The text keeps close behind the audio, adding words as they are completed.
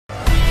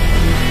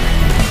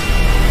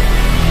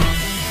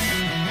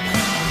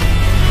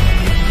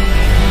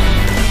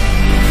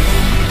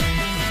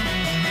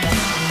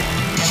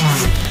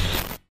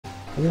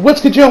Let's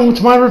get on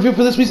to my review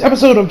for this week's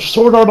episode of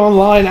Sword Art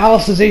Online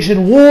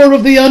Alicization War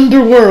of the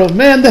Underworld.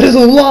 Man, that is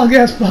a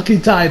long-ass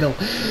fucking title.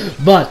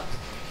 But,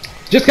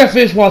 just got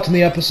finished watching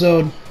the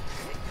episode.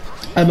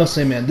 I must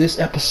say, man, this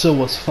episode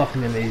was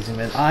fucking amazing,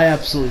 man. I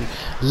absolutely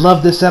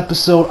love this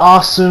episode.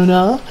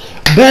 Asuna,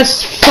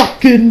 best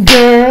fucking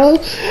girl.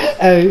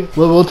 Hey,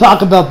 we'll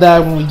talk about that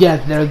when we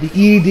get there. The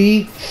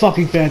ED,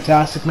 fucking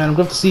fantastic, man. I'm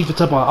going to have to see if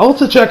it's up on... I'll have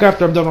to check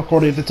after I'm done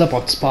recording if it's up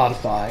on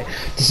Spotify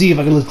to see if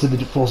I can listen to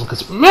the full song.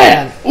 Because,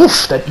 man,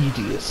 oof, that ED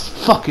is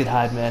fucking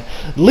high, man.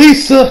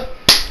 Lisa,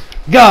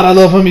 God, I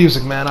love her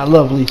music, man. I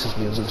love Lisa's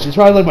music. She's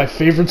probably like my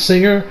favorite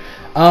singer.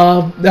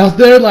 Out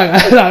there, like,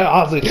 I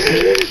honestly,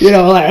 you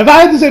know, like, if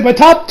I had to say my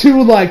top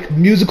two, like,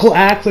 musical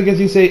acts, I guess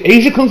you say,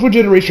 Asia Kung Fu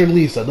Generation and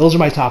Lisa. Those are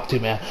my top two,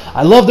 man.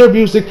 I love their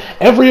music.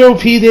 Every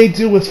OP they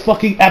do is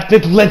fucking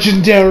epic,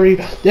 legendary.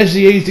 There's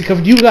the Asia Kung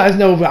Fu. You guys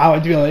know how I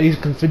feel about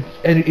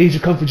Asia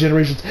Kung Fu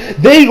Generations.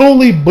 They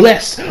only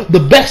bless the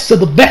best of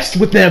the best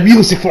with their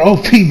music for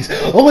OPs.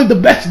 Only the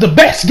best of the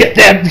best get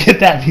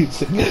that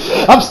music.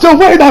 I'm still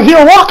waiting on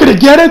Hero Walker to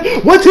get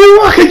it. When's Hero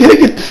Walker gonna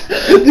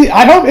get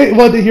I hope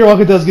the Hero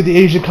Walker does get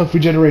the Asian Kung Fu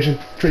Generation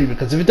treatment,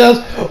 because if it does,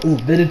 ooh,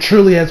 then it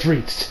truly has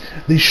reached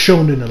the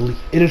Shonen Elite.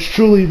 It has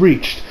truly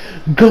reached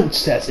GOAT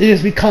status. It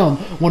has become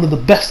one of the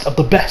best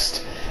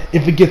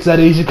if it gets that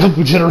Asian Kung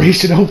Fu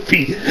Generation OP.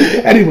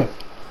 Anyway,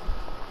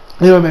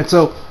 man,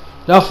 so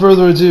without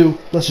further ado,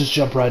 let's just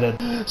jump right in.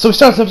 So we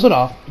start this episode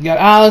off. You got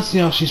Alice,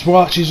 you know, she's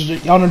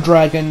on a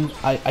dragon.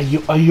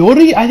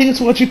 Ayori, I think it's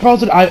what she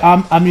calls it.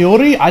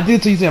 Amiori, I think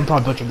it's easy. I'm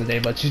probably butchering the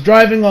name, but she's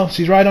riding on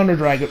her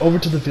dragon over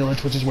to the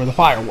village, which is where the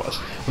fire was,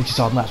 which you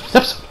saw in last week's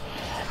episode.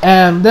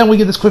 And then we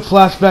get this quick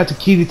flashback to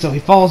Kirito. He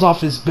falls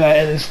off his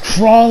bed and is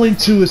crawling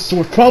to his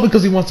sword, probably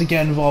because he wants to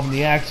get involved in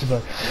the action,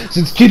 but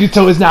since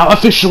Kirito is now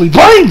officially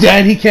brain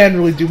dead, he can't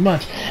really do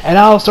much. And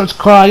Alice starts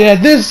crying.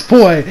 At this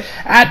point,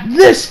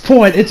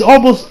 it's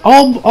almost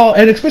all,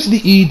 and especially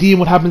the ED and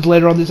what happens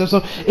later on this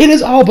episode, it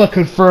is all but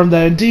confirmed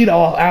that indeed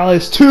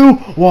Alice too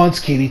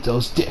wants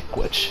Kirito's dick,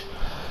 which...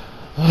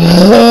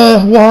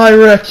 why,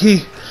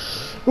 Reki?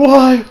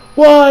 Why?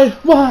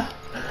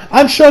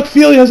 I'm shocked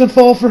Feely hasn't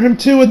fallen for him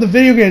too in the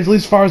video games. At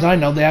least as far as I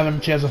know,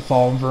 she hasn't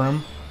fallen for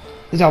him.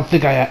 At least I don't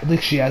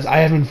think she has. I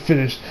haven't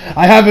finished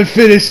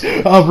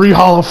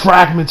Re-Hollow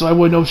Fragment, so I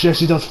wouldn't know if she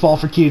actually does fall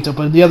for Kirito.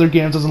 But in the other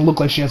games, it doesn't look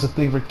like she has a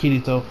thing for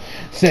Kirito.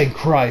 Thank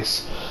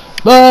Christ.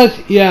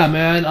 But yeah,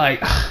 man,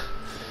 like,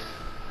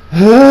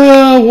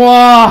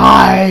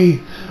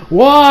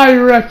 why,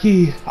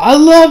 Reki? I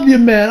love you,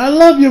 man. I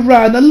love you,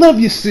 Ryan. I love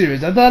your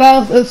series. I thought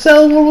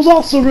Cellworld was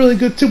also really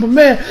good too, but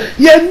man,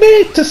 you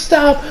need to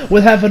stop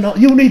with having.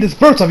 You need to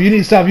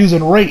stop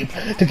using rape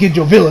to get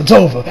your villains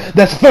over.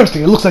 That's the first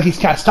thing. It looks like he's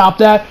kind of stopped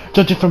that,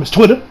 judging from his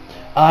Twitter.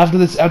 After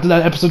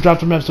that episode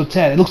dropped from episode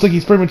 10, it looks like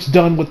he's pretty much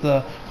done with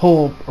the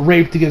whole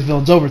rape to get his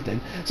villains over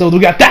thing. So we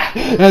got that,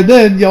 and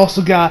then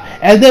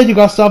you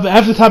got stuff.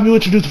 Every time you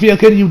introduce a female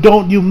kid,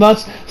 you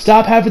must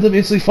stop having them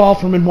instantly fall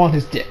for him and want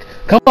his dick.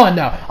 Come on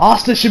now,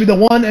 Asta should be the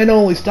one and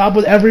only. Stop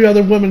with every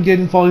other woman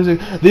getting falling.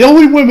 The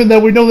only women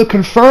that we know that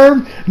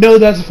confirmed know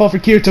that's a fall for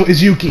Kirito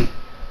is Yuki.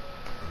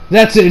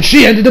 That's it, and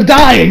she ended up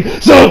dying.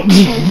 So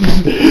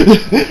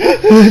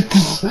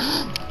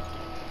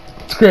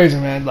it's crazy,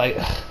 man. Like,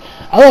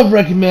 I love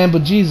Reki, man,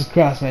 but Jesus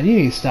Christ, man, you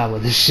need to stop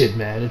with this shit,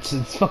 man. It's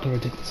fucking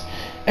ridiculous.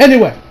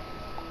 Anyway,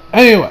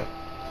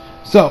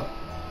 so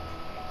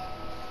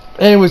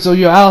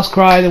Alice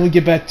cried, and we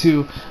get back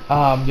to,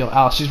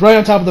 Alice. She's right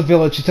on top of the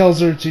village. She tells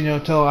her to,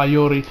 tell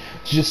Ayori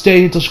to just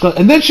stay until she,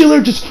 and then she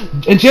literally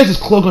and she has this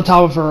cloak on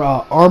top of her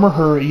armor,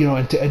 her,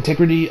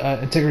 integrity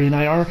 9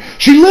 armor.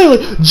 She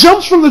literally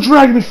jumps from the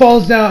dragon and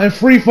falls down, and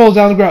free falls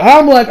down the ground.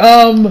 I'm like,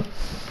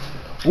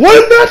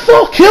 wouldn't that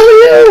fall kill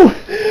you?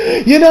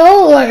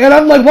 And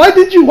I'm like, why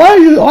did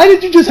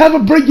you just have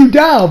him bring you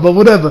down? But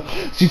whatever.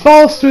 She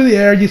falls through the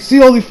air. You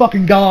see all these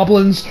fucking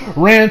goblins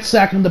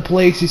ransacking the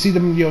place. You see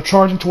them,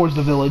 charging towards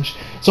the village.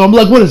 So I'm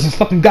like, what is this,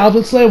 fucking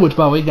Goblin Slayer? Which,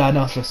 by the way, got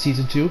announced for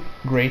season 2.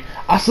 Great.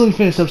 I still haven't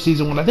finished up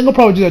season 1. I think I'll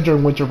probably do that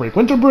during winter break.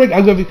 Winter break,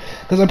 I'm gonna be,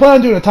 because I'm planning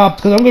on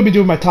doing I'm gonna be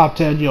doing my top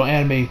 10,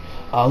 anime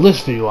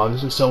list video,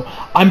 obviously. So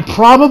I'm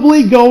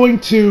probably going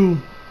to.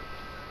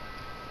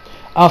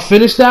 I'll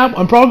finish that.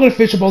 I'm probably going to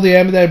finish up all the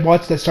anime that I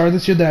watched that started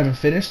this year that I haven't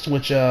finished,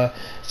 which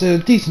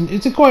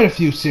it's quite a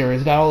few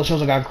series. Got all the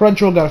shows I got on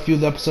Crunchyroll, got a few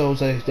of the episodes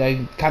that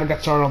I kind of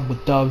got started on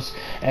with dubs,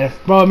 and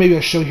probably maybe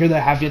a show here that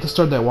I have yet to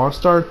start that I want to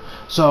start.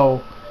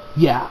 So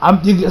yeah, I'm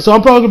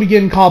probably going to be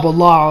getting caught up a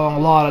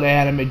lot of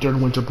anime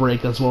during winter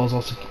break, as well as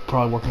also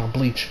probably working on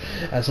Bleach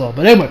as well.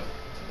 But anyway,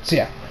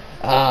 so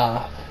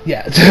so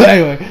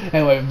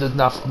anyway, that's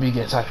not for me to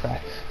get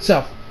sidetracked.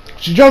 So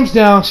she jumps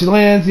down, she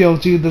lands,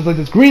 there's like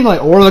this green light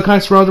aura that kind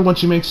of surrounds her when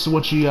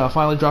she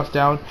finally drops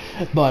down.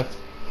 But,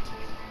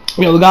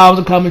 the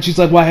goblins are coming, she's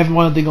like, why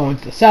haven't they going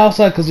to the south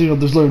side? Because,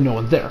 there's literally no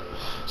one there.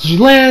 So she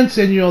lands,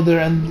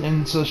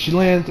 and so she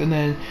lands, and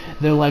then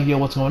they're like,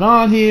 what's going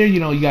on here?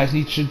 You guys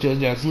need to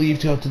just leave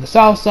to go to the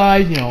south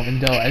side,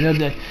 and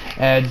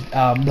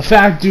the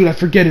fact dude, I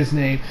forget his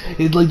name,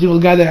 is like, the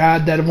guy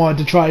that wanted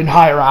to try and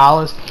hire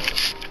Alice.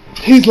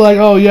 he's like,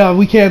 oh yeah,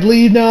 we can't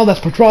leave now, that's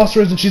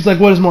preposterous. And she's like,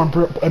 what is more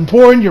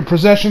important, your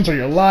possessions or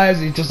your lives?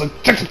 And he's just like,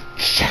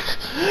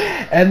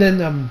 and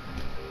then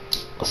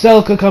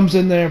Celica comes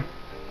in there,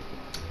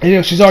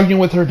 and she's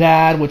arguing with her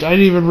dad, which I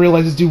didn't even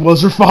realize this dude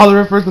was her father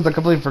at first, because I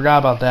completely forgot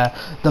about that,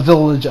 the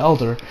village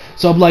elder.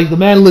 So I'm like, the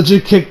man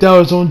legit kicked out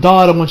his own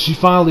daughter when she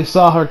finally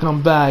saw her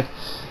come back.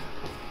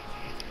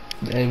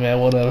 Hey man,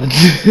 whatever.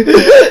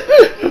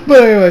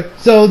 But anyway,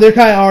 so they're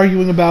kind of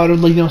arguing about it.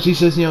 Like, she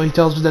says, he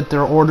tells her that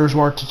their orders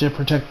were to just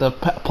protect the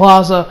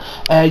plaza,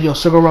 and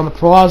circle around the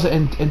plaza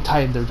and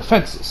tighten their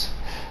defenses.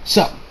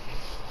 So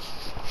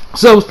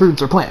it's pretty much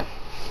their plan.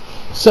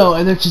 So,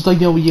 and then she's like,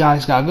 you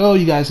guys gotta go,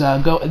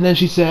 and then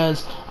she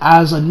says,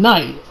 as a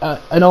knight,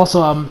 and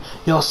also,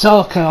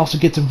 Celica also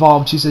gets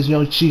involved. She says,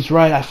 she's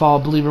right, I follow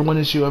a believer, when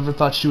did you ever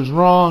thought she was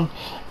wrong,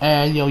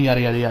 and, yada,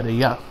 yada, yada,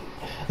 yada.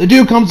 The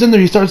dude comes in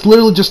there, he starts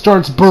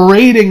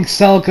berating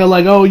Celica,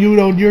 like, oh,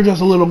 you're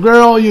just a little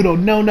girl, you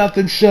don't know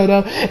nothing, shut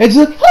up, and she's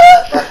like,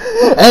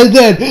 and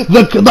then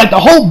the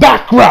whole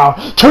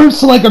background turns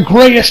to like a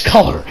grayish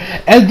color,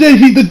 and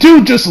then the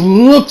dude just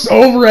looks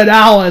over at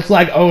Alice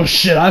like, oh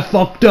shit, I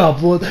fucked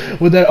up,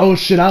 with that oh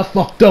shit, I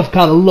fucked up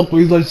kind of look,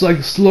 where he's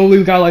like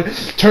slowly kind of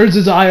like turns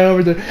his eye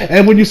over there,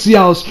 and when you see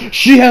Alice,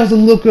 she has a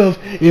look of,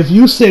 if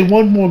you say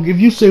one more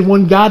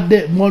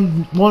goddamn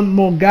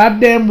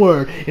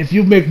word, if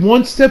you make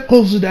one step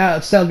closer to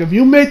Celica, if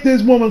you make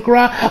this woman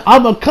cry,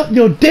 I'm gonna cut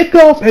your dick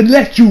off and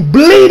let you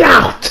bleed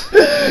out.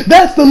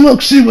 That's the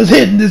look she was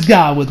hitting this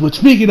guy with. Which,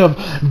 speaking of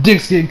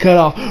dicks getting cut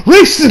off,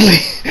 recently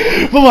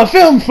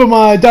for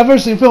my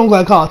diversity in film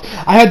class,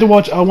 I had to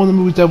watch one of the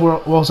movies that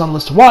was on the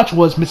list to watch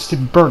was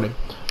Mississippi Burning.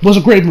 It was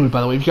a great movie,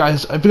 by the way. If you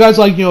guys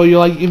like,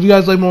 if you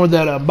guys like more of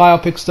that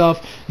biopic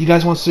stuff, you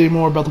guys want to see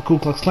more about the Ku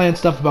Klux Klan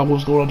stuff, about what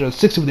was going on during the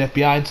 60s with the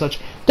FBI and such,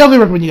 definitely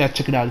recommend you guys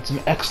check it out. It's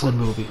an excellent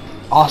movie,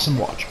 awesome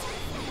watch.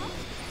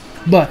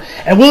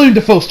 And William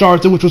Dafoe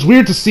stars it, which was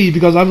weird to see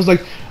because I was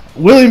like,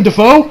 William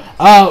Dafoe?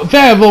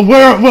 Fam,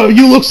 well,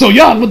 you look so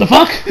young, what the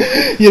fuck?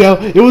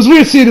 It was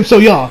weird seeing him so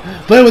young.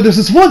 But anyway, there's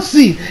this one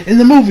scene in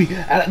the movie,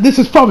 this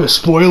is probably a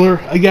spoiler,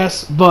 I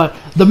guess, but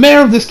the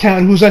mayor of this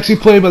town, who's actually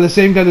played by the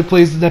same guy that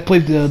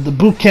played the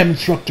boot camp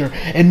instructor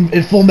in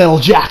Full Metal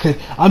Jacket.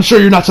 I'm sure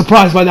you're not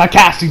surprised by that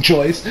casting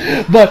choice.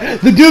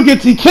 But the dude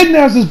he's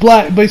kidnapped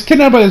by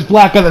this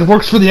black guy that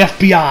works for the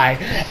FBI.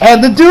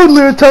 And the dude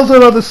literally tells her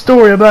another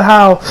story about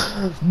how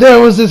there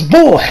was this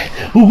boy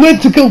who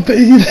went to go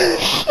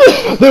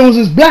there was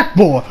this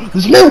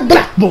little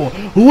black boy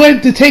who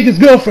went to take his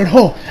girlfriend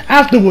home.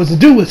 Afterwards, the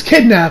dude was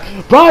kidnapped,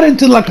 brought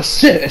into like a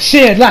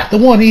shed like the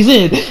one he's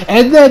in,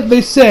 and then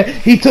they said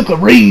he took a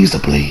razor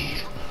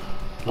blade,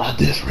 like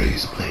this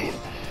razor blade,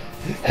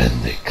 and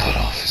they cut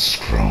off his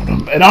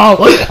scrotum and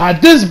all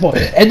at this point.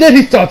 And then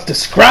he starts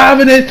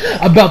describing it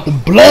about the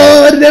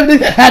blood and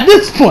everything. At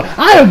this point,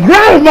 I am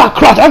grabbing my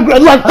crotch.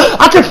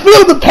 I can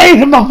feel the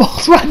pain in my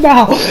balls right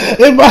now.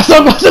 And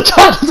so much of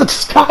time to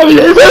describe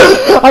it.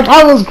 Like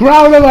I was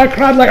grabbing my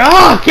crotch, like,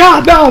 oh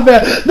god, no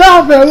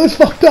man, this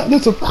fucked up.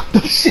 This is fucked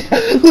up shit.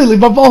 Literally,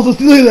 my balls are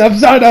literally. I'm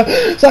starting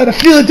to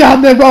feel it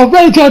down there, bro. I'm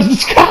ready trying to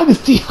describe this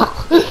to you.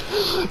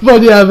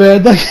 But yeah,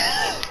 man.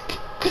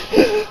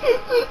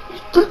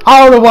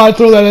 I don't know why I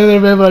threw that in there,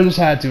 man, but I just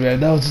had to, man.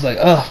 That was just like,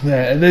 ugh,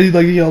 man. And then he's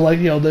like,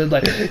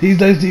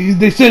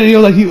 they said,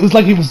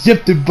 he was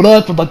dipped in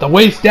blood from like the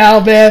waist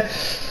down, man.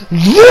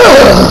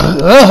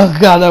 Oh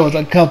god, that was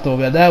uncomfortable,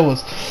 man. That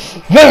was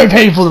very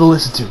painful to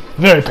listen to.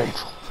 Very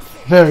painful.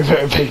 Very,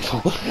 very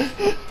painful.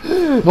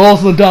 But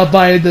also dropped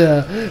by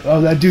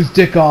that dude's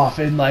dick off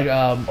in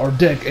or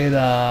dick in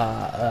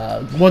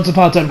Once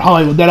Upon a Time in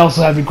Hollywood. That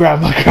also had me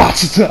grab my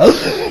crotch as well.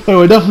 But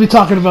we're definitely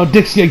talking about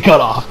dicks getting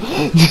cut off.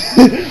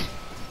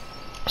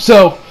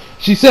 So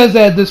she says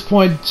that at this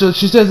point.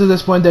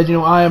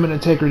 That I am an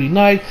integrity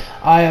knight.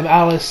 I am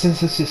Alice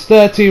Synthesis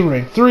 30,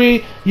 rank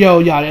 3,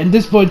 yada. And at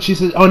this point she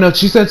says, oh no,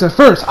 she says at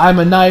first, I'm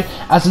a knight.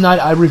 As a knight,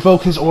 I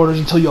revoke his orders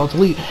until you all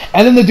delete.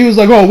 And then the dude's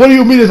like, oh, what do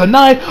you mean as a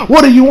knight?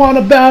 What are you on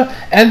about?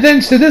 And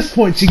then to this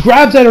point, she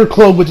grabs at her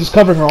cloak, which is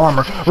covering her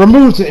armor,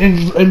 removes it,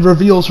 and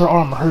reveals her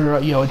armor, her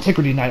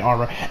integrity knight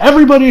armor.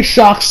 Everybody is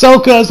shocked.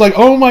 Celica is like,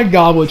 oh my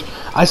god, which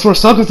I swear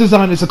Celica's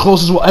design is the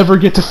closest we'll ever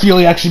get to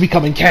Feely actually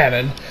becoming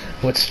canon.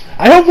 Which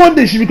I hope one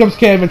day she becomes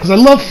canon because I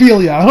love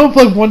Felia. I hope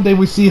one day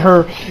we see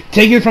her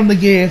take it from the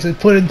games and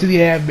put it into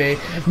the anime.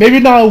 Maybe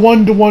not a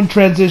one-to-one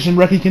transition.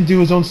 Reki can do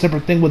his own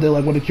separate thing with it,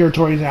 like what the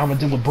Curatori's Alma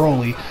did with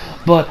Broly.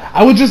 But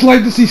I would just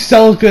like to see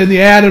Celica in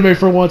the anime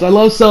for once. I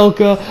love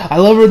Celica. I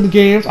love her in the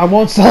games. I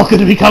want Celica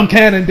to become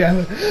canon, damn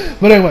it.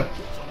 But anyway,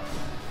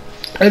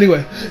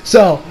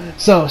 so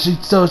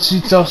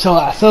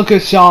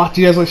Celica's shocked.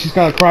 She's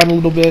kind of crying a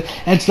little bit,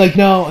 and she's like,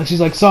 no, and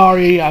she's like,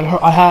 sorry,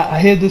 I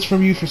hid this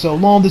from you for so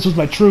long. This was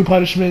my true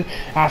punishment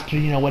after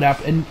what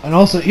happened. And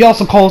also the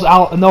dude calls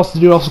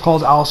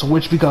Alice a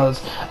witch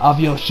because of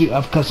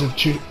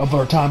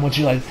her time when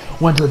she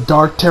went to the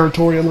dark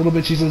territory a little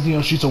bit. She says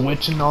she's a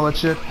witch and all that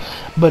shit.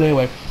 But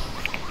anyway.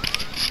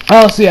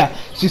 Oh, so yeah,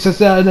 she says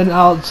that, and then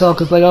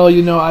Celica's like, oh,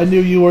 you know, I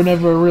knew you were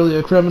never really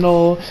a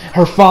criminal.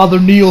 Her father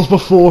kneels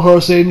before her,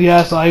 saying,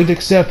 yes, I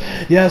accept,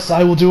 yes,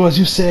 I will do as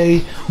you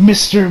say,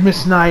 Miss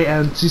Knight,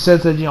 and she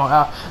says that, you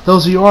know,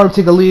 those of you are,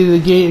 take a lead at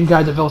the gate and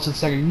guide the village to the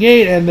second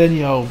gate, and then,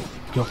 you know,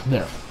 go from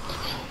there.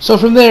 So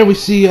from there, we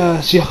see,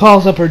 she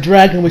calls up her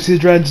dragon, we see the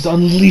dragon just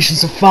unleashing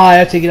some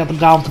fire, taking out the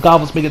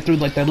goblins, make it through,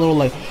 like, that little,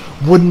 like,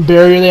 wooden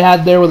barrier they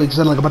had there, where they just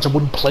had, like, a bunch of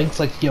wooden planks,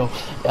 like, you know,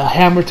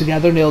 hammered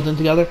together, nailed in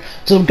together.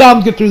 So the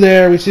goblins get through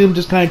there, we see them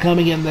just kind of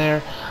coming in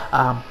there,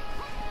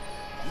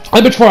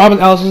 and before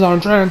Alice is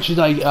on track, she's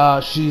like,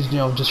 she's, you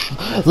know, just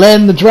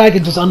letting the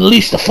dragon just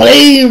unleash the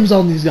flames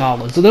on these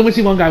goblins. So then we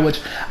see one guy,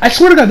 which, I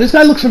swear to God, this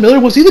guy looks familiar.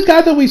 Was he the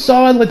guy that we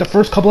saw in, like, the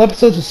first couple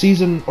episodes of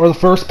season, or the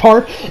first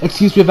part,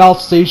 excuse me, of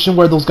Alicization,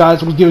 where those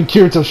guys were giving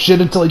Kirito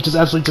shit until he just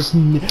absolutely just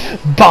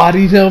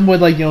bodied him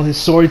with, like, you know, his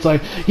sword? He's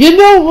like, you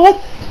know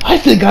what? I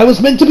think I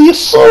was meant to be a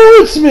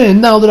swordsman,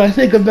 now that I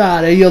think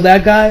about it. You know,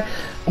 that guy?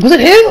 Was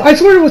it him? I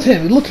swear it was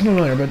him. It looked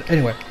familiar, but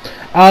anyway.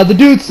 The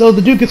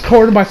dude gets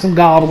cornered by some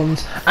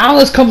goblins.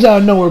 Alice comes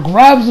out of nowhere,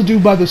 grabs the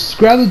dude grabs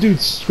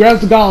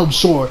the goblin's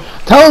sword,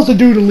 tells the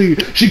dude to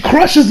leave. She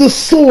crushes the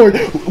sword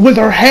with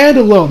her hand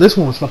alone. This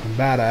one was fucking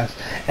badass.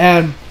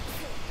 And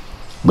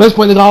at this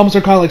point, the goblins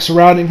are kind of like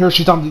surrounding her.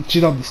 She's on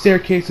the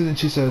staircases, and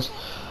she says,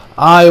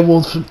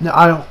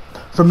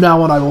 From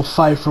now on, I will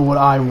fight for what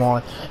I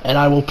want, and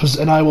I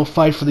will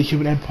fight for the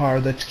human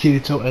empire that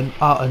Kirito and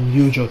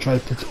Yujo try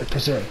to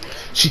preserve.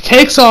 She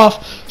takes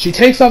off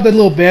that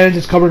little bandage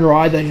that's covering her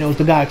eye that, you know,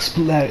 the guy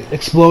that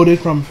exploded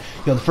from,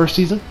 you know, the first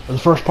season or the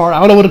first part. I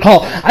don't know what to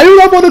call. I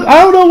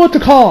don't know what to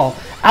call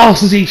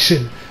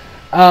Alicization.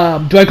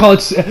 Do I call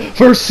it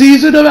first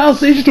season of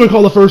Alicization? Do I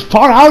call it the first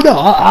part? I don't know.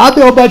 I'll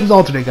do a bunch of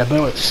alternate guys. But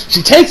anyway,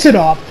 she takes it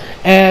off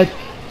and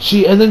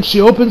then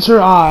she opens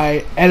her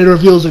eye, and it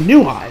reveals a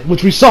new eye,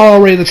 which we saw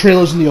already in the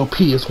trailers and the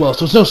OP as well.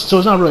 So it's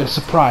not really a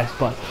surprise,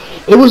 but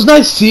it was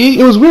nice seeing.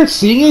 It was weird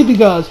seeing it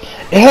because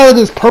it had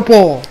this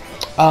purple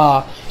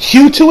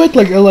hue to it,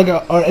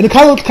 and it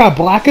kind of looked kind of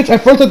blackish.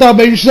 At first, I thought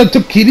maybe she like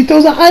took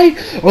Kirito's eye,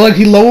 or like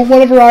he lowered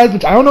one of her eyes,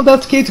 which I don't know if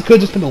that's the case. It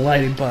could have just been the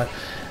lighting, but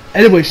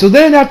anyway. So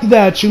then after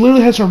that, she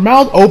literally has her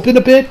mouth open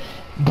a bit.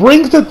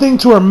 Brings the thing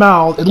to her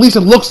mouth. At least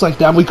it looks like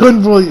that. We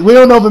don't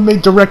know if it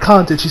made direct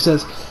contact. She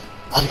says,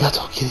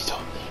 Arigato, Kirito.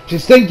 She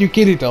says, thank you,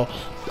 Kirito.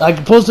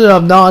 Like, posted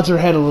up, nods her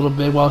head a little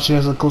bit while she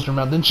has it close to her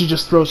mouth. Then she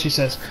just she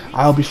says,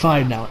 I'll be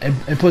fine now.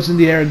 And puts it in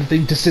the air and the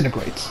thing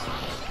disintegrates.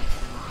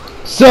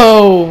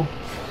 So,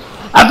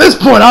 at this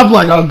point, I'm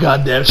like, oh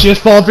goddamn, she has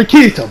fallen for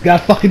Kirito. God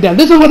fucking damn.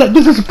 This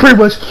is pretty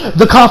much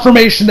the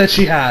confirmation that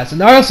she has.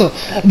 And I also,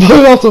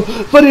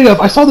 funny enough,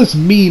 I saw this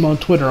meme on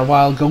Twitter a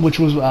while ago, which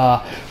was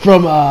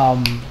from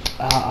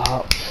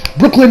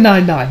Brooklyn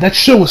Nine-Nine. That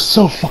show was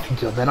so fucking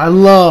good, man. I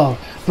love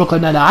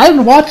Brooklyn Nine-Nine. I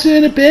haven't watched it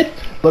in a bit,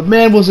 but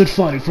man, was it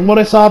funny. From what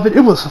I saw of it,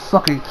 it was a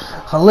fucking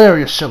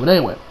hilarious show. But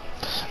anyway,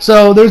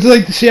 so there's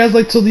like, she has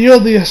like, so, you know,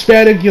 the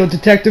Hispanic, you know,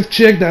 detective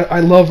chick that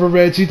I love her,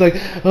 man. She's like,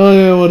 oh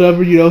yeah,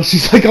 whatever, you know,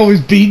 she's like always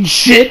beating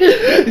shit.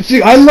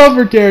 I love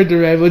her character,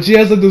 man, but she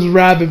has like this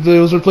rabbit that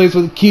was replaced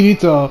with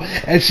Kirito,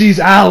 and she's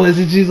Alice,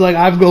 and she's like,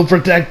 I'm gonna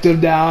protect him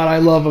now, and I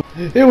love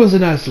him. It was a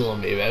nice little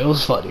meme, man. It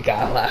was funny.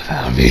 Gotta laugh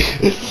at me.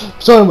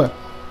 So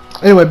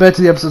anyway, back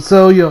to the episode.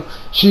 So, you know,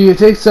 she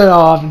takes that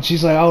off, and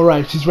she's like,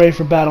 alright, she's ready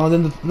for battle,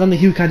 and then the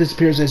hue kind of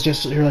disappears, and it's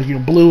just her, like, you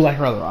know, blue like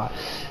her other eye.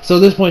 So at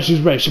this point,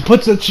 she's ready. She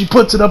puts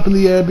it up in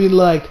the air, being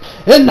like,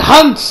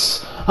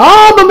 enhance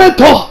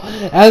armamento!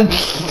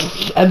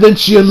 And then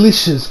she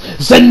unleashes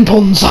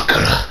Zenton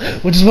Sakura,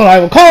 which is what I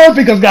will call it,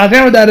 because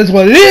goddammit, that is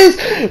what it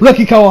is!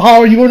 Lucky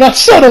Kawahara, you are not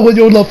subtle with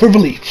your love for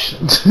Bleach.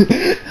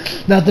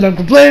 Not that I'm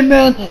complaining,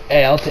 man.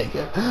 Hey, I'll take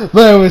it.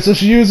 But anyway, so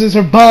she uses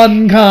her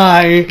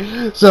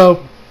Bankai.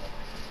 So,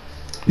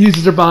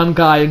 uses her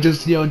Bankai and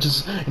just, you know,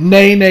 just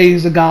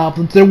nays the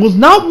goblins. There was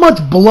not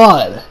much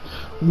blood,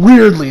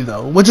 weirdly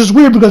though, which is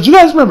weird because you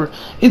guys remember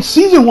in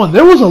season 1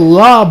 there was a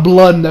lot of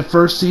blood in that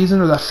first season,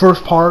 or that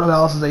first part of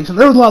Alicization.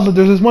 There was a lot of,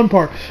 there's this one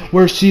part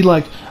where she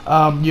like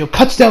you know,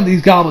 cuts down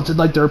these goblins and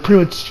like they're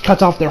pretty much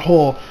cuts off their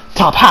whole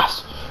top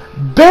half.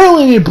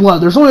 Barely any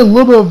blood. There's only a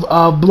little bit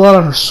of blood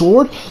on her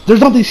sword. There's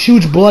not these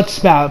huge blood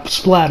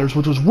splatters,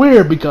 which was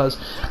weird because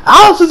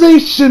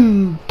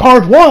Alicization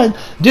Part 1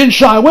 didn't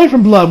shy away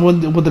from blood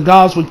when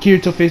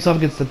Kirito faced off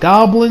against the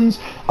goblins.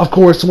 Of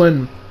course,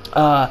 when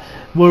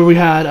where we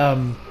had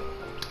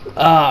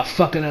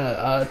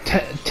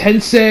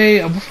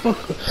Tensei,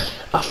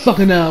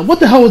 what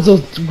the hell was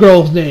those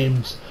girls'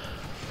 names?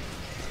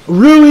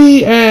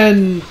 Rui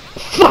and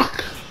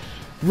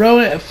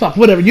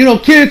whatever. You know,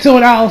 Kirito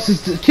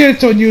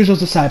and Yujo's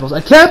disciples.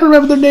 I can't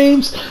remember their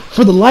names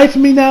for the life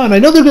of me now, and I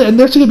know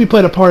they're still gonna be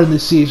playing a part in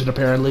this season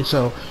apparently.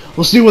 So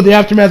we'll see what the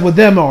aftermath with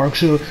them are.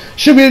 So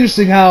should be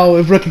interesting how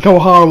if Riki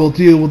Kawahara will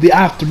deal with the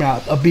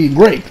aftermath of being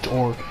raped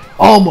or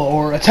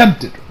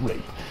attempted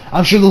rape.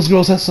 I'm sure those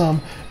girls have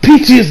some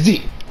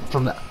PTSD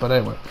from that. But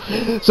anyway,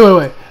 so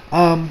anyway,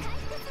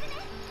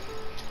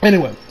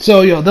 Anyway,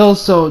 so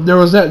there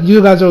was that.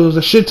 You guys know there was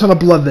a shit ton of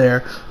blood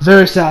there,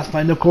 very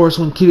satisfying. And of course,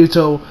 when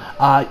Kirito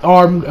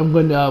armed, and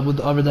when with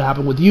everything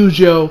happened with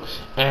Yujo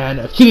and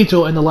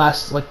Kirito in the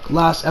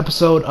last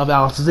episode of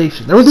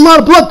Alicization, there was a lot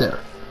of blood there.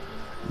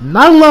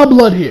 Not a lot of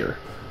blood here,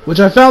 which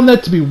I found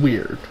that to be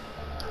weird.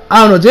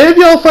 I don't know. Did any of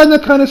y'all find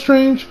that kind of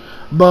strange?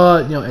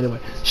 But anyway,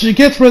 she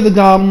gets rid of the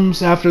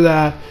goblins after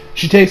that.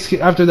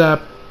 After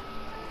that.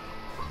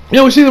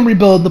 We see them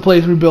rebuild the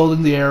place,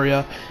 rebuilding the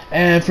area,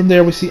 and from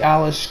there we see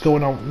Alice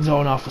going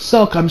off with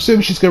Selk. I'm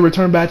assuming she's going to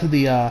return back to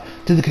the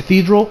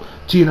cathedral,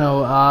 back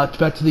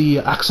to the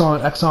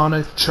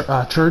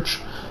Axona church.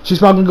 She's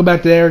probably going to go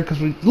back there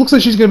because it looks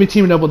like she's going to be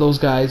teaming up with those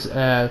guys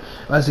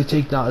as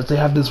they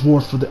have this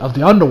war of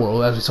the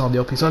Underworld, as we saw in the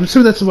OP. So I'm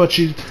assuming that's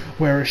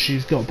where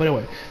she's going. But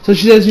anyway, so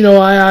she says,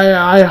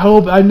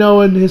 I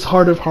know in his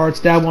heart of hearts,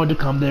 Dad wanted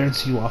to come there and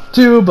see you off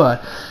too,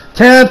 but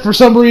can't for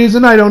some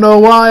reason. I don't know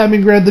why. I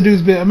mean, granted, the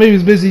dude's maybe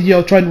he's busy,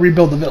 trying to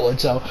rebuild the village.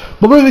 So,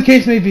 but whatever the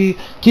case may be,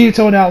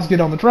 Kirito and Alice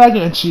get on the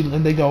dragon,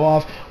 and they go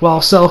off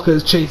while Selka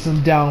is chasing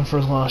them down for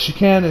as long as she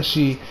can, as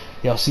she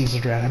sees the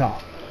dragon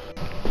off.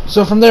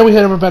 So from there we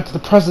head over back to the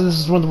present. This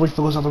is one of the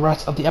goes on the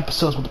rest of the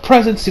episodes with the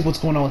present. See what's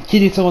going on with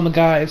Kirito and the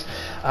guys.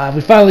 We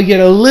finally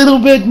get a little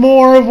bit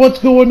more of what's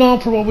going on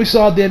from what we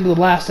saw at the end of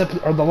the last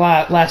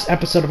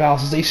episode of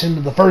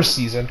Alicization, the first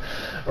season.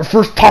 Or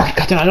first part,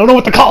 goddamn, I don't know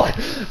what to call it.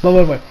 But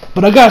anyway,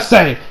 but I gotta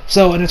say,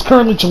 and it's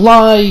currently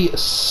July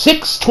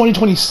 6,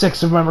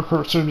 2026, if I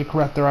remember certainly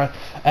correct there.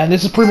 And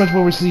this is pretty much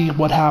where we see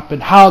what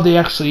happened, how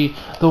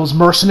those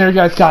mercenary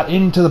guys got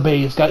into the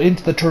base, got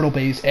into the turtle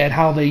base, and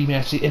how they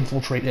actually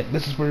infiltrated it.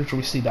 This is where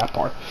we see that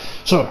part.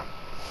 So,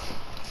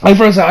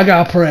 first I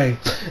gotta pray.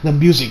 The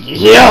music,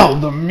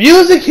 the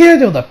music here,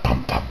 the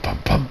pum pum pum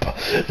pum pum,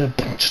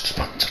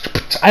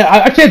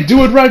 I can't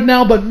do it right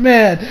now, but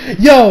man,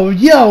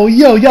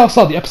 y'all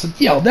saw the episode.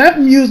 That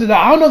music,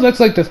 I don't know if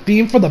that's like the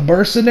theme for the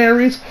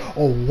mercenaries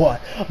or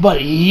what,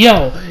 but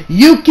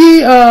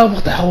Yuki,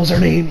 what the hell was her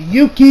name?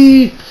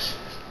 Yuki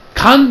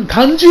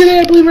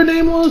Kanjira, I believe her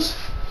name was.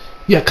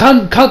 Yeah,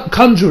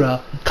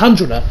 Kanjura,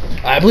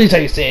 I believe that's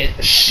how you say it.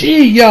 This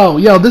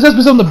has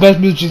been some of the best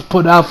music she's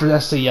put out for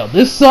SAO.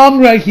 This song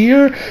right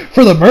here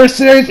for the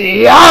mercenaries,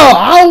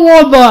 I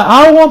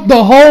want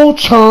the whole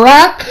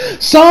track.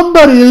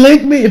 Somebody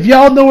link me if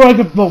y'all know where I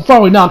can. Well,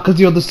 probably not, because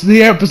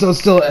the episode's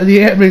still,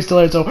 the anime's still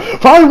aired. So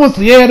probably once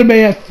the anime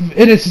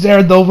in its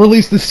aired, they'll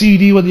release the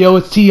CD with the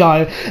OST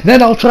on it.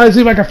 Then I'll try to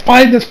see if I can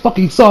find this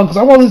fucking song, because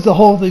I want to listen to the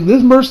whole thing.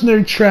 This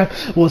mercenary track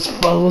was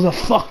a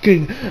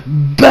fucking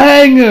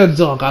banger.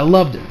 I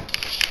loved it.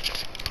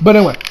 But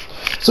anyway,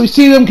 so we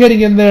see them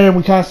getting in there, and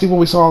we kind of see what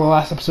we saw in the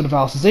last episode of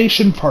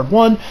Alicization, Part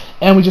 1,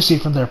 and we just see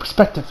it from their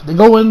perspective. They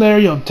go in there,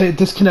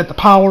 disconnect the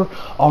power,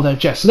 all that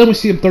jazz. So then we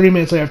see them 30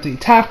 minutes later after the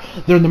attack.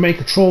 They're in the main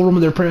control room,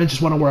 and they're pretty much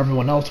just wondering where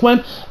everyone else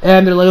went,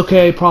 and they're like,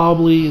 okay,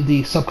 probably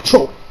the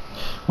sub-control.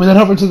 We then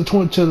head over to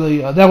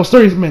that was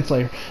 30 minutes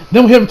later.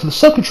 Then we head over to the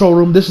sub-control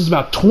room. This is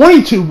about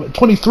 23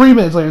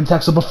 minutes later in the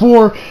attack. So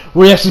before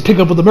we actually pick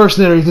up with the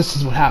mercenaries, this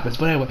is what happens.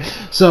 But anyway,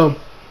 so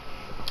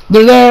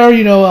they're there,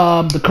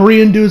 the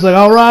Korean dude's like,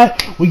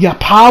 alright, we got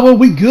power,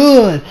 we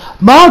good.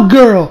 My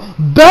girl,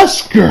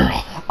 best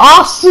girl,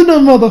 Asuna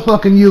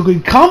motherfucking Yuki,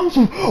 comes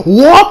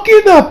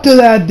walking up to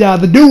that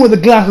the dude with the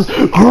glasses,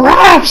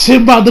 grabs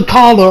him by the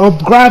collar, or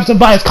grabs him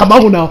by his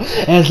kimono,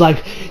 and is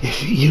like,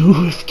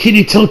 if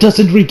Kirito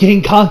doesn't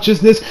regain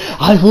consciousness,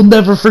 I will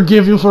never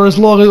forgive you for as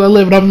long as I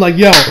live. And I'm like,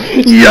 yo,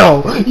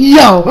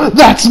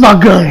 that's my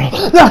girl,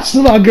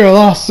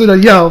 Asuna,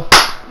 yo.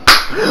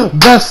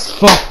 Best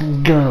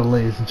fucking girl,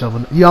 ladies and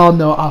gentlemen. Y'all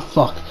know I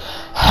fuck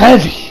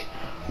heavy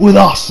with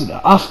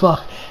Asuna. I fuck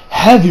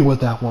heavy with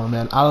that one,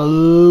 man. I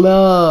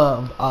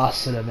love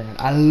Asuna, man.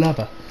 I love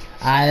her.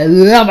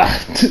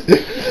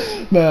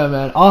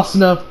 man,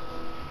 Asuna.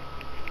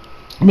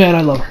 Man,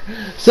 I love her.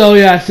 So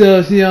yeah,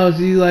 so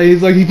he's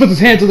like he puts his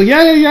hands on like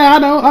yeah, I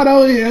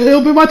know,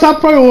 it'll be my top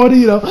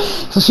priority,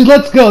 So she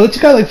lets go.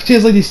 Then she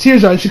has these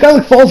tears on. She kind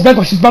of falls back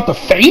like she's about to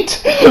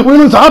faint. There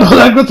was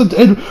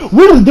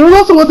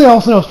also one thing I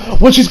also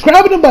noticed when she's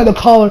grabbing him by the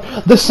collar.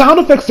 The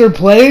sound effects they're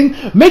playing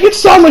make it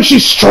sound like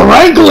she's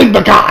strangling the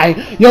guy.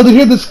 They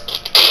hear this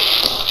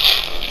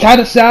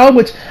kind of sound,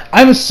 which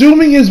I'm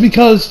assuming is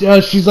because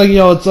she's like,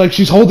 it's like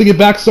she's holding it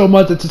back so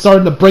much that it's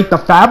starting to break the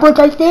fabric,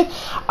 I think.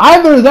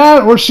 Either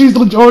that, or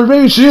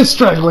maybe she is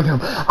strangling him.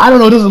 I don't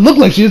know, it doesn't look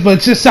like she is, but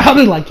it just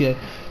sounded like it.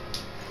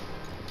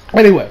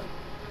 Anyway.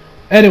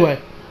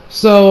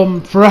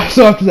 So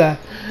after that.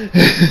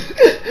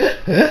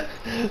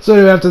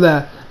 So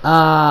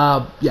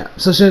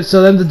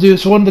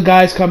one of the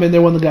guys come in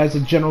there, one of the guys,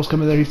 the generals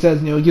come in there, he says,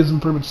 he gives them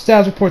pretty much a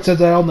status report, says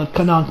that all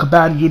the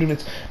non-combatant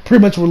units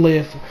pretty much were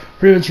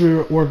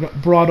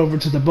brought over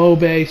to the bow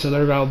bay, so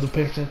they're out of the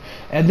picture.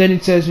 And then he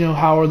says,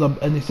 how are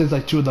and he says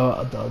like two of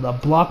the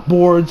block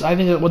boards, I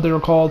think that's what they were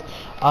called,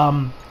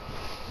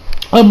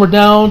 we're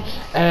down,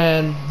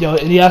 and and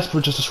he asked for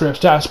just a straight up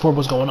status report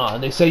what's going on.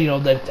 And they say,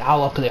 that how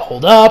long can they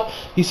hold up?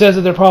 He says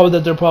that the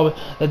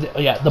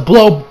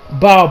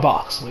bow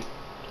box.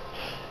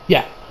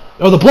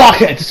 Oh, the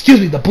blockheads. Excuse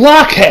me, the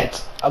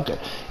blockheads. Okay.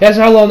 He asks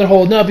how long they're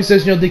holding up. He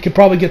says, they could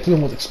probably get through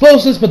them with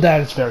explosives, but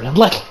that is very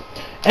unlikely.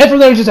 And from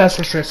there, he just asks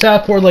for straight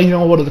Southport, like,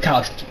 what are the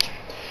casualties?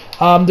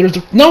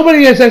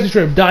 Nobody has actually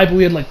straight up died, but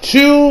we had like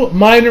 2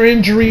 minor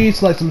injuries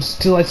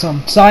to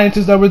some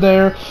scientists that were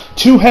there,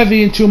 2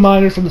 heavy and 2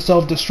 minor from the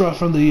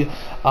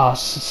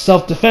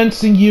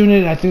self-defensing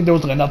unit. And I think there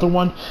was like another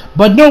one,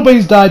 but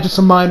nobody's died. Just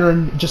some minor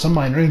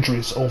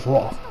injuries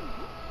overall.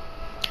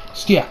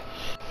 So yeah,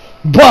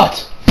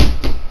 but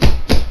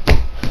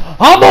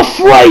I'm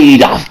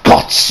afraid I've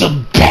got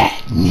some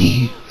bad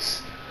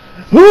news.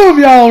 Who of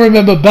y'all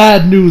remember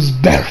Bad News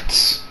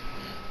Barrett?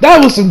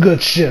 That was some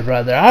good shit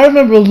right there. I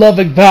remember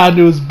loving Bad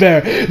News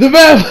Barrett. The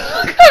man,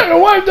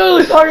 why I'm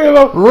totally talking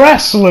about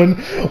wrestling,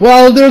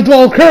 while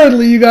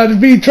currently you got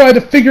me trying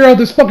to figure out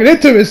this fucking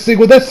intimacy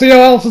with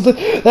SCO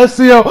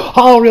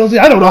Hall.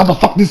 I don't know how the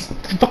fuck this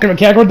fucking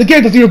mechanic. The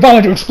game doesn't even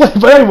bother to explain.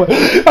 But anyway,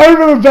 I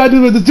remember Bad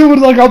News. The dude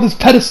was like on this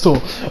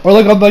pedestal, or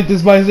like on like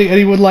this thing, and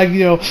he would like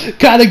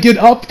kind of get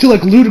up to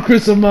like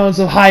ludicrous amounts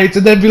of heights,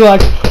 and then be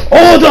like,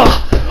 order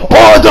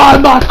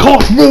in my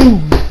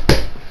courtroom.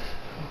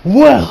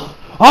 Well,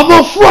 I'm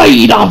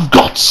afraid I've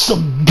got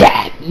some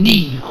bad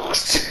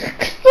news.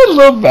 I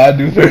love Bad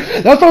News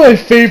Barrett. That's probably my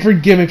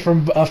favorite gimmick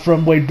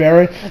from Wade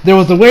Barrett. There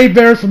was the Wade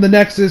Barrett from the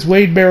Nexus,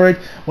 Wade Barrett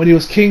when he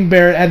was King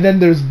Barrett, and then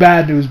there's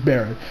Bad News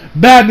Barrett.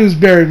 Bad News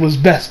Barrett was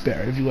best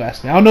Barrett, if you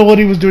ask me. I don't know what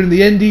he was doing in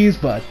the Indies,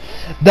 but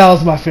that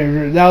was my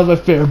favorite.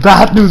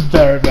 Bad News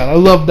Barrett, man. I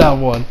love that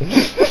one.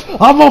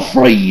 I'm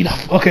afraid.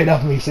 Okay,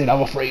 enough of me saying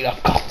I'm afraid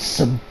I've got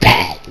some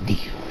bad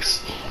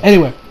news.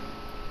 Anyway.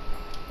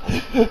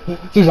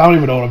 Dude, I don't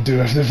even know what I'm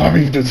doing if I'm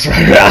even doing this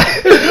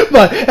right.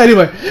 But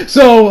anyway,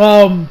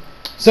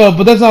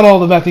 but that's not all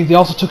the bad things. They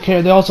also took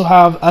care. They also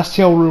have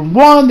STL Room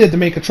 1. They have the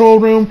main control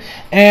room,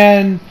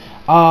 and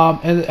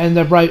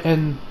they're right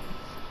and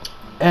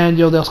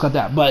they also got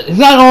that. But it's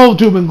not all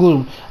doom and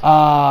gloom.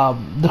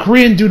 The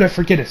Korean dude, I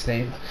forget his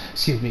name.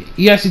 Excuse me.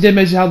 Yes, he did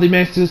mention how they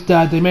managed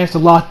to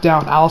lock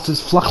down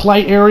Alice's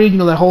Fluxlight area.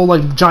 That whole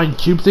like giant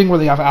cube thing where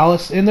they have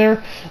Alice in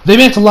there. They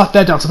managed to lock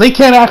that down, so they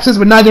can't access,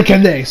 but neither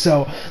can they.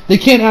 So they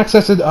can't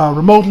access it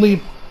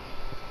remotely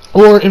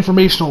or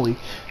informationally.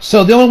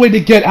 So the only way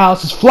to get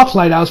Alice's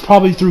Fluxlight out is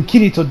probably through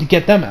Kirito to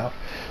get them out,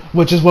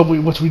 which is what we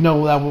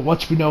know that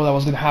was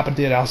going to happen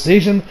to the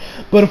Alicization.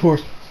 But of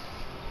course,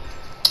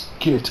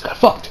 Kirito got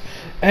fucked.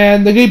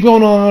 And they keep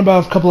going on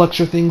about a couple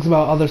extra things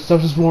about other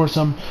stuff. Just more,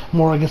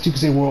 I guess you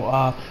could say,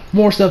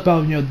 more stuff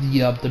about the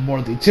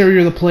interior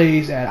of the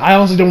place. And I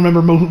honestly don't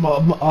remember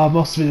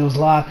most of it. It was a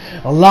lot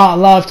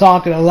of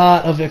talking, a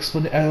lot of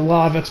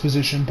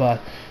exposition.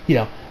 But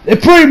they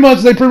pretty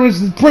much.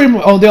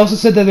 Oh, they also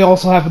said that they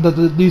also have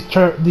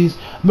these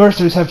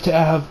mercenaries have to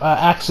have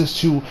access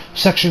to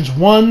sections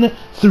 1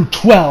 through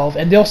 12,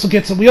 and we also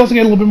get a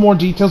little bit more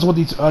details of what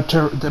these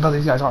about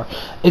these guys are.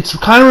 It's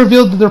kind of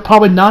revealed that they're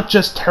probably not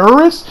just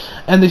terrorists,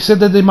 and they said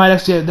that they might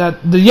actually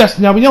yes.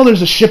 Now we know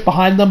there's a ship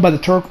behind them by the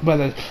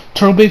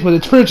turtle base, but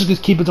it's pretty much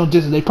just keep its own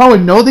distance. They probably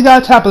know they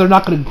got attacked, but they're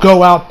not going to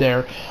go out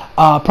there.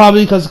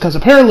 Probably because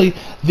apparently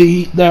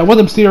one of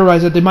them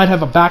theorized that they might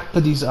have a back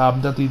that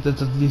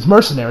these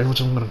mercenaries,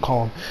 which I'm going to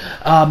call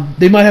them,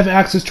 they might have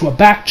access to a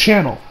back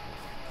channel.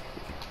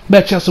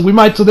 So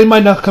they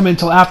might not come in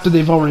until after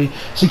they've already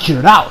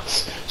secured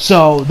Alice.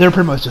 So they're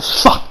pretty much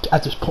just fucked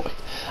at this point.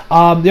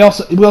 We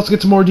also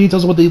get some more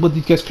details of what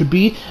these guys could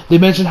be. They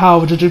mentioned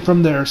how, judging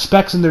from their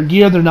specs and their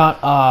gear, they're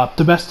not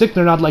domestic.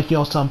 They're not like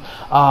some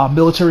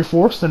military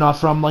force. They're not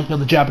from like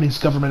the Japanese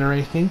government or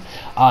anything.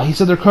 He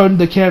said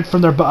they can't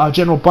from their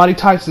general body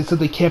types. They said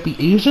they can't be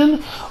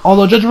Asian.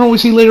 Although judging from what we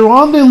see later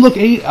on, they look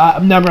I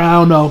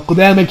don't know.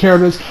 The anime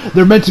characters,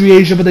 they're meant to be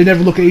Asian, but they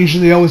never look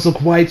Asian. They always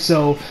look white.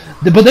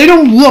 But they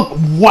don't look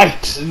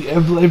white.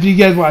 If you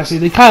get what I say,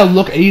 they kind of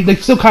look. They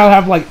still kind of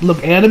have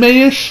look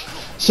anime-ish.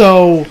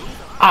 So.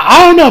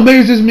 I don't know, maybe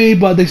it's just me,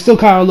 but they still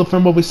kind of look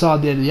from what we saw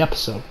at the end of the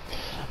episode.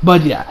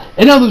 But yeah,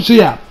 in other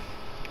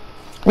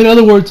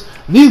words,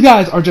 these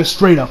guys are just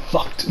straight up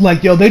fucked. They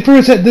pretty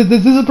much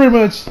this is pretty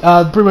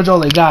much all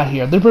they got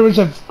here. They pretty much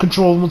have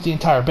control of almost the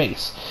entire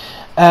base.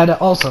 And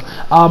also,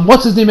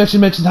 what's his name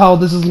actually mentioned how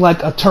this is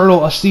like a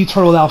sea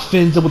turtle without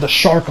fins and with a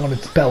shark on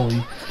its belly.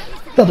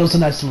 I thought that was a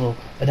nice little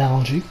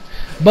analogy.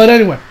 But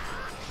anyway.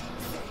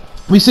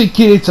 We see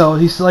Kirito,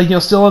 he's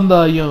still in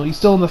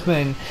the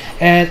thing,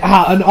 and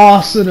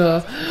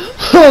Asuna,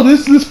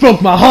 this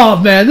broke my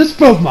heart, man, this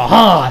broke my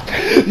heart.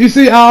 You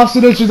see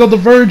Asuna, she's on the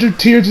verge of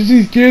tears, and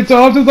she's Kirito,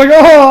 I'm just like,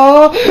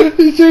 oh,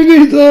 she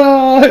needs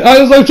oh,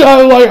 Asuna,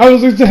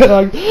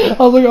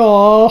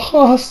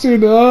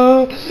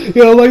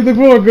 the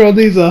poor girl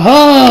needs a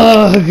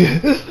hug.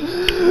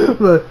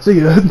 But, so,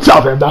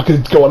 I'm not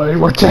gonna go on any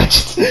more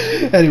tangents.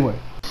 Anyway.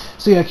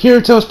 So yeah,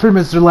 Kirito is pretty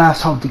much their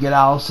last hope to get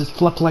Alice's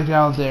Fluxlight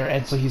out of there,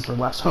 and so he's their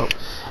last hope.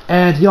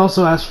 And he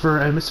also asked for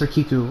Mr.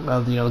 Kiku,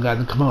 the guy in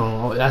the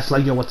kimono, asked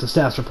what's the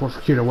status report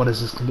for Kirito? What is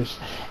his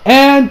condition?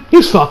 And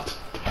he's fucked.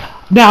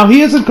 Now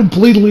he isn't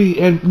completely,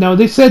 and now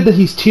they said that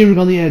he's teetering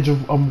on the edge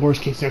of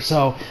worst case scenario.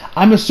 So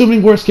I'm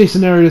assuming worst case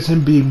scenario is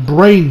him being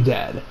brain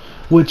dead.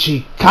 which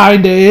he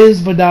kinda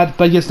is, but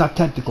yes, not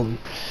technically.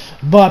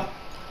 But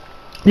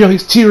you know,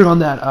 he's teetering on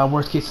that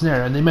worst case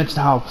scenario, and they mentioned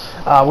how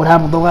what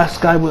happened with the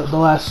last guy, with the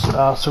last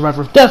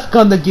survivor of Death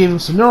Gun, that gave him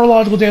some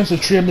neurological damage to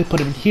treat him. They put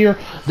him in here.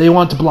 They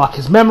wanted to block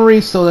his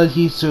memories so that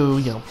they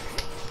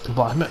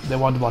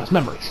wanted to block his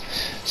memories.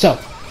 So,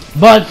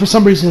 but for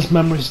some reason his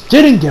memories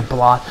didn't get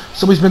blocked,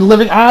 so he's been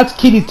living as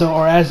Kirito,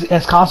 or as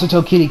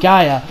Kazuto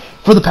Kirigaya,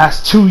 for the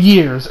past 2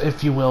 years,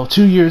 if you will,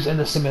 2 years in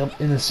the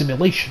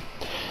simulation.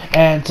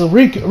 And so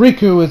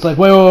Riku is like,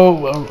 wait,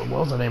 what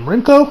was her name?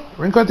 Rinko?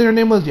 Rinko, I think her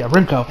name was? Yeah,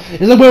 Rinko.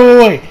 He's like,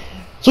 wait.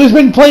 So he's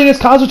been playing as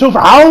Kazuto for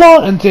how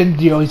long? And then,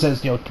 he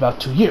says, about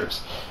 2 years.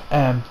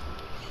 And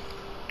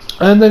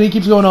then he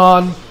keeps going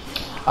on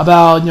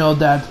about,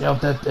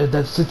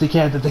 that since they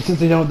don't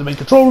have the main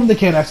control room, they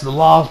can't access the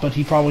laws, but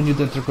he probably knew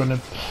that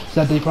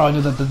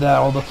that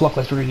all the flux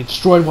lights were going to get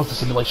destroyed once the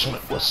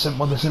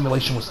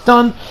simulation was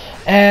done.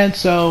 And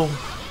so,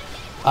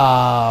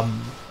 so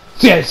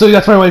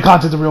that's why he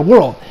contacted the real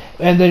world.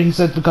 And then he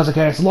said because of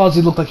Chaos Laws,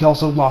 he looked like he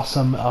also lost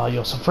some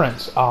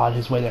friends on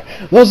his way there.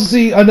 We also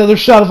see another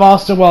shot of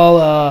Austin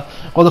while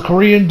the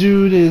Korean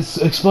dude is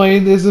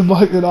explaining this, and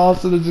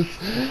Austin is just,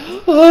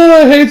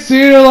 I hate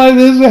seeing her like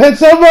this, man.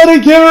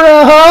 Somebody give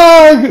her a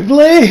hug,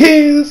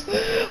 please.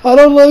 I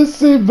don't like to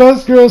see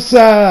best girl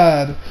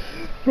sad.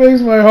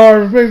 Makes my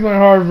heart break,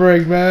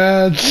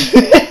 man.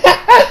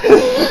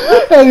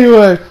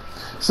 Anyway,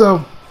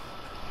 so.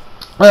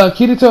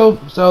 Kirito,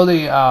 so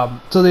they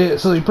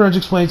pretty much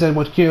explains that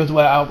what Kirito,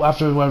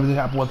 after whatever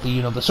happened with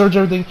the surge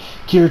and everything,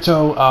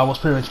 Kirito was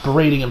pretty much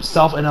berating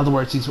himself. In other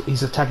words,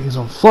 he's attacking his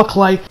own flux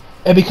light,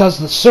 and because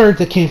of the surge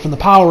that came from the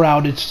power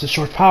outage, the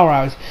short power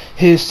outage,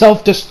 his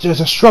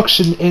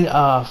self-destruction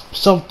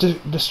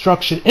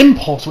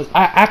impulse was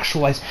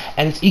actualized,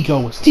 and his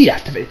ego was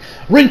deactivated.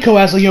 Rinko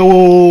asks, like,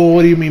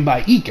 what do you mean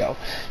by ego?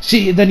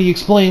 Then he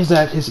explains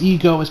that his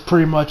ego is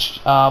pretty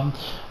much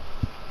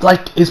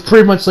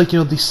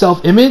the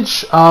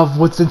self-image of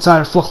what's inside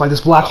our flux light, this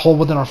black hole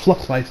within our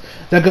flux lights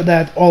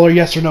that all our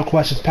yes or no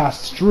questions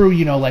pass through.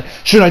 Like,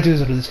 should I do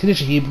this under this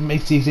condition? He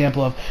makes the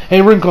example of, hey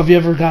Rinko, have you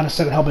ever gotten a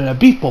second helping in a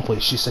beef bowl,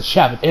 please? She says she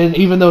haven't, and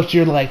even though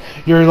your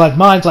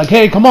mind's like,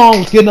 hey, come on,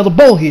 let's get another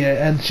bowl here,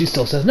 and she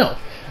still says no.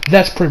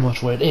 That's pretty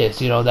much what it is.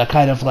 That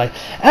kind of that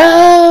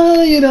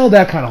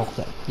kind of whole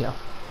thing. Yeah.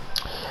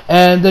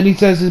 And then he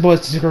says his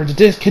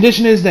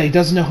condition is that he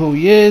doesn't know who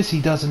he is,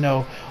 he doesn't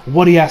know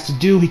what he has to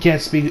do, he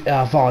can't speak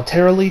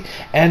voluntarily,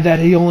 and that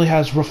he only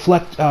has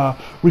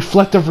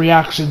reflective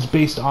reactions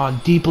based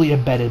on deeply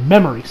embedded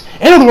memories.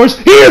 In other words,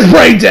 he is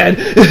brain dead!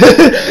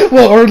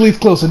 Well, or at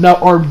least close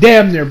enough, or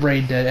damn near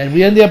brain dead. And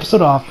we end the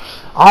episode off,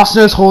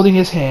 Asuna is holding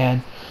his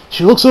hand,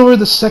 she looks over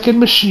the second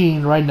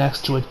machine right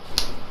next to it,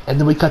 and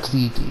then we cut to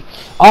the ED.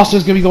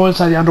 Asuna's going to be going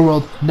inside the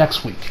Underworld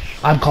next week.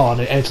 I'm calling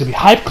it, and it's going to be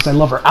hype because I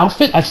love her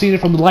outfit. I've seen it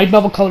from the light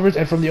novel covers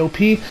and from the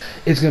OP. It's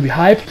going to be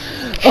hype.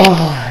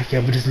 Oh, I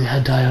can't wait to see the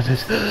hentai of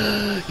it.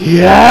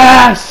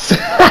 Yes!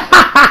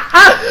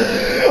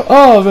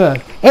 Oh,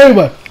 man.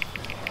 Anyway.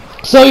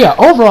 So, yeah,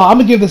 overall, I'm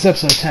going to give this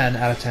episode a 10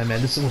 out of 10,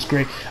 man. This was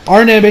great.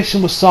 Art and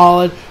animation was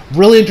solid.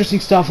 Really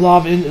interesting stuff. A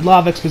lot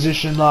of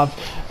exposition. A lot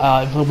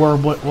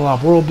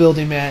of world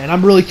building, man. And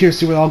I'm really curious to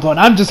see where they're all going.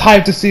 I'm just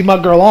hyped to see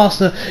my girl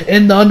Asuna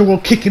in the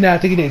Underworld kicking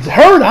out thinking names.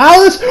 Her and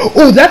Alice?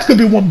 Oh, that's going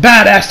to be one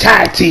badass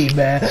tag team,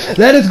 man.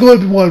 That is going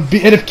to be one.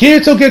 And if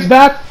Kirito gets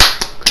back,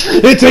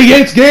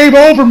 it's game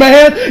over,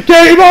 man.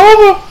 Game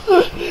over.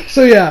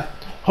 So, yeah.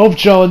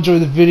 Hope y'all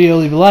enjoyed the video.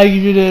 Leave a like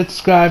if you did.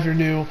 Subscribe if you're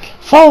new.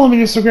 Follow me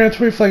on Instagram,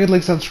 Twitter, flag,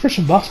 links down in the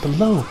description box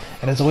below.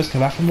 And as always,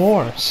 come back for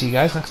more. See you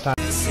guys next time.